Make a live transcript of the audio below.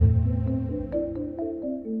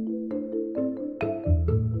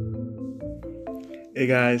Hey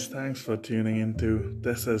guys, thanks for tuning into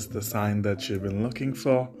This is the Sign That You've Been Looking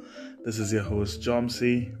For. This is your host,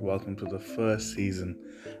 Jomsi. Welcome to the first season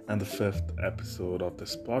and the fifth episode of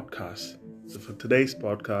this podcast. So for today's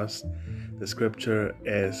podcast, the scripture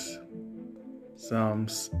is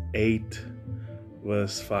Psalms 8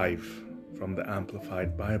 verse 5 from the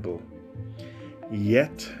Amplified Bible.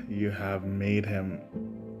 Yet you have made him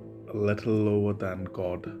a little lower than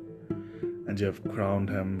God, and you have crowned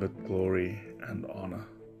him with glory and honor.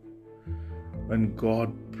 When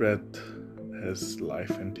God breathed his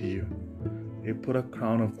life into you, he put a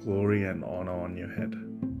crown of glory and honor on your head.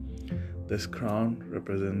 This crown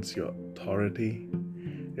represents your authority.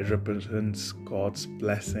 It represents God's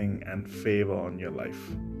blessing and favor on your life.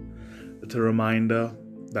 It's a reminder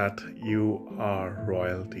that you are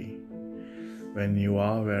royalty. When you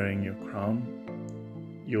are wearing your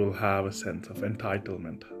crown, you will have a sense of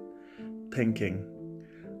entitlement, thinking,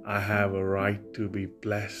 I have a right to be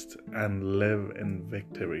blessed and live in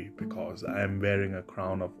victory because I am wearing a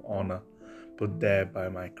crown of honor put there by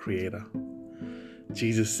my Creator.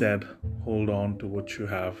 Jesus said, hold on to what you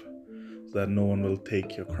have so that no one will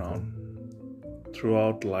take your crown.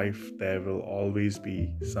 Throughout life, there will always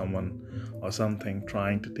be someone or something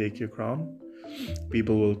trying to take your crown.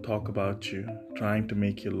 People will talk about you, trying to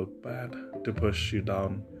make you look bad, to push you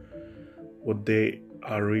down. What they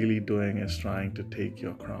are really doing is trying to take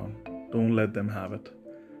your crown. Don't let them have it.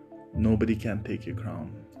 Nobody can take your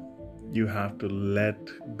crown. You have to let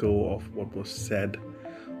go of what was said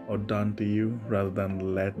or done to you rather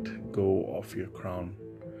than let go of your crown.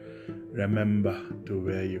 Remember to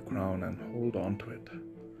wear your crown and hold on to it.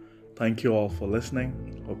 Thank you all for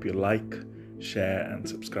listening. Hope you like, share, and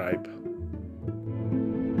subscribe.